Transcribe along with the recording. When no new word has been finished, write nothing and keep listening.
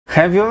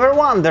Have you ever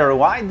wondered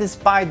why,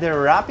 despite the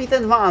rapid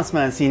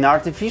advancements in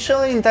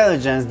artificial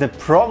intelligence, the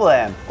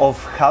problem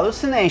of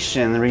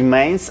hallucination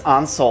remains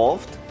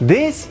unsolved?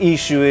 This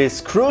issue is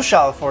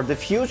crucial for the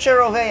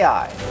future of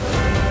AI.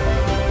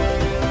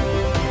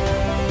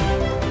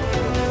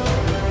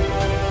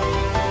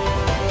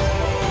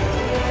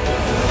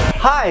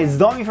 Hi, it's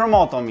Domi from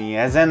AutoMEE.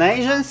 As an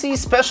agency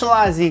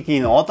specializing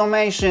in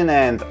automation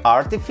and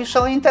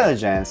artificial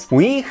intelligence,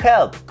 we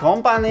help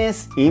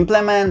companies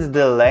implement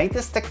the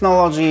latest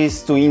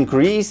technologies to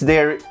increase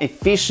their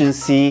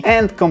efficiency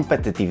and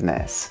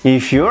competitiveness.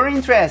 If you're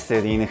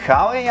interested in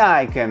how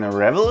AI can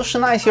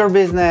revolutionize your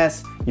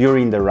business, you're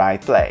in the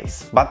right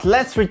place. But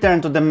let's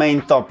return to the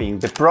main topic,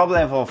 the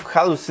problem of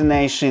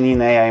hallucination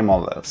in AI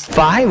models.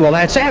 Fine, well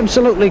that's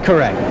absolutely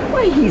correct.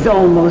 Why, he's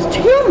almost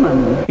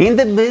human. In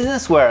the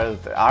business world,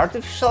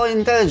 artificial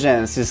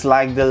intelligence is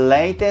like the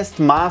latest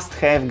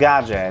must-have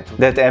gadget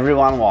that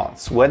everyone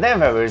wants.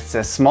 Whether it's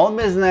a small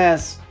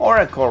business or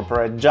a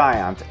corporate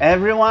giant,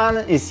 everyone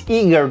is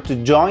eager to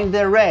join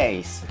the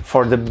race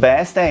for the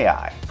best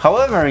AI.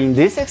 However, in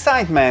this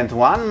excitement,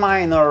 one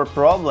minor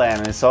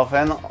problem is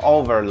often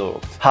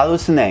overlooked: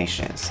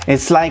 hallucinations.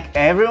 It's like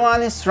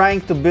everyone is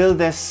trying to build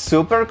a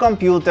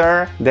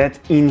supercomputer that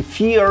in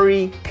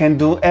theory can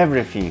do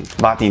everything,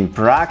 but in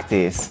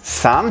practice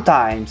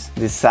sometimes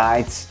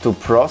decides to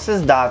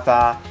process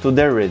data to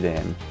the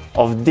rhythm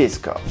of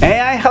disco.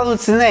 AI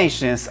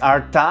hallucinations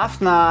are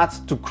tough nut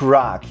to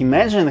crack.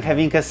 Imagine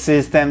having a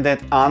system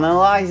that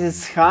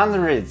analyzes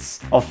hundreds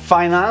of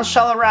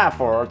financial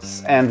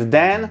reports and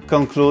then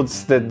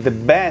concludes that the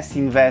best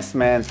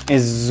investment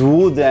is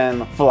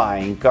wooden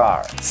flying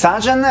car.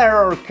 Such an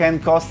error can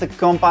cost a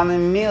company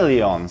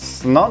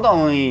millions, not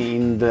only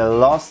in the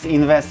lost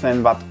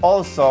investment but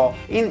also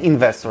in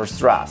investors'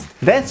 trust.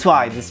 That's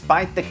why,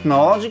 despite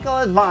technological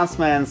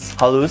advancements,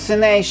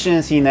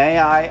 hallucinations in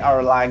AI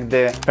are like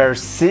the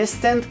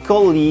persistent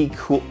colleague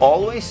who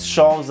always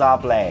shows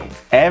up late.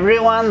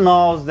 Everyone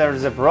knows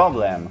there's a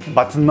problem,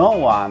 but no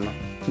one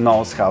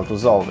knows how to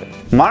solve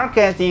it.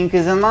 Marketing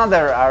is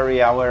another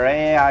area where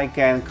AI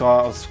can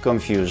cause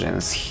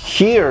confusions.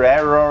 Here,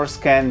 errors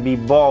can be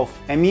both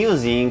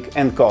amusing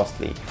and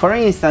costly. For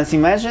instance,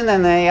 imagine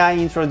an AI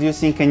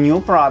introducing a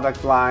new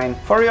product line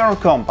for your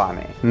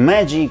company.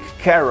 Magic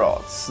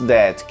carrots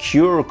that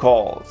cure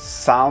colds.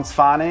 Sounds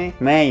funny?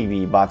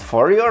 Maybe, but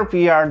for your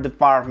PR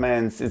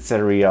department, it's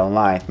a real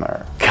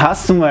nightmare.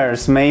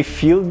 Customers may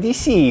feel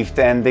deceived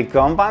and the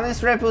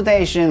company's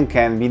reputation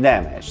can be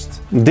damaged.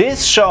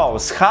 This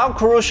shows how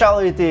crucial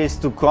it is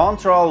to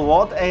control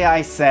what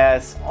AI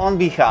says on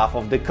behalf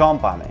of the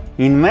company.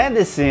 In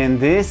medicine,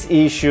 this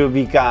issue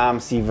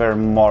becomes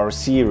even more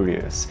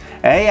serious.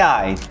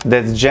 AI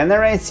that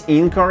generates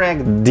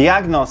incorrect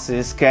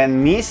diagnoses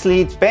can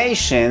mislead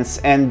patients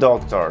and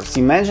doctors.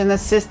 Imagine a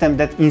system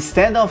that,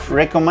 instead of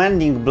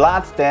recommending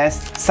blood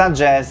tests,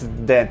 suggests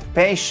that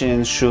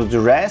patients should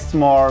rest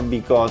more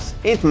because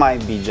it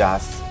might be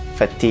just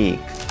fatigue.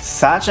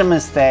 Such a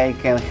mistake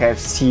can have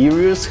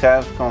serious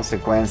health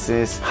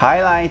consequences,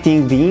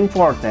 highlighting the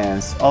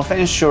importance of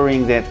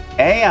ensuring that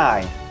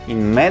AI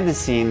in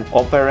medicine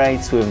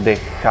operates with the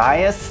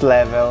highest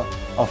level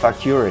of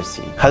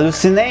accuracy.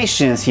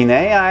 Hallucinations in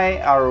AI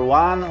are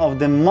one of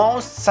the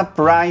most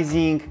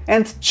surprising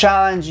and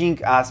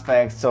challenging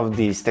aspects of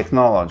this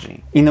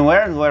technology. In a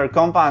world where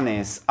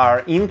companies are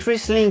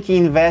increasingly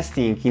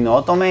investing in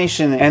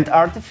automation and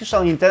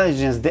artificial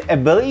intelligence, the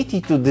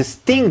ability to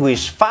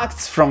distinguish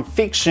facts from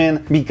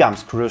fiction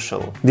becomes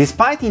crucial.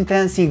 Despite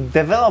intensive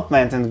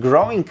development and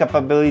growing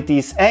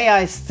capabilities,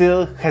 AI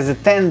still has a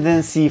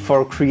tendency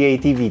for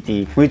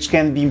creativity, which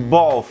can be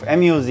both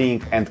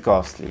amusing and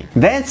costly.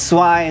 That's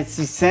why it's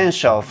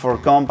essential for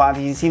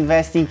companies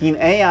investing in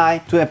AI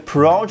to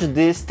approach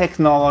this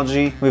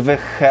technology with a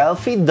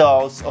healthy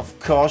dose of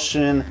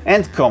caution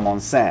and common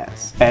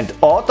sense. At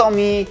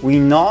AutoMEE, we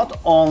not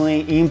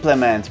only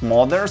implement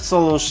modern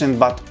solutions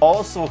but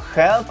also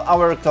help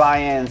our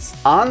clients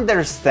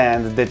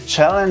understand the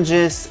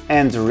challenges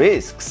and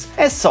risks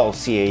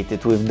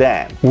associated with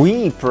them.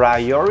 We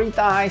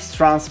prioritize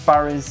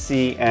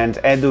transparency and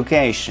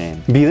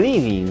education,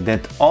 believing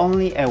that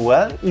only a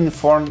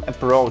well-informed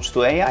approach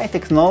to AI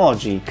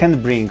technology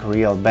can bring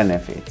real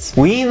benefits.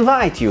 We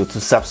invite you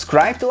to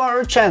subscribe to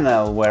our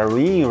channel, where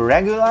we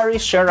regularly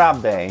share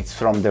updates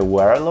from the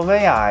world of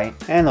AI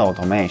and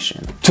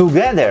automation.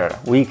 Together,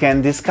 we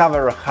can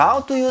discover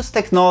how to use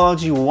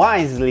technology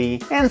wisely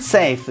and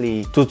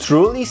safely to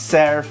truly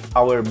serve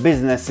our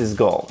business's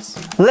goals.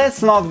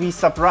 Let's not be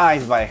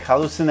surprised by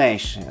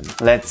hallucination.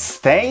 Let's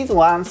stay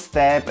one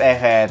step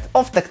ahead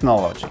of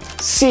technology.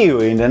 See you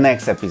in the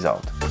next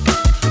episode.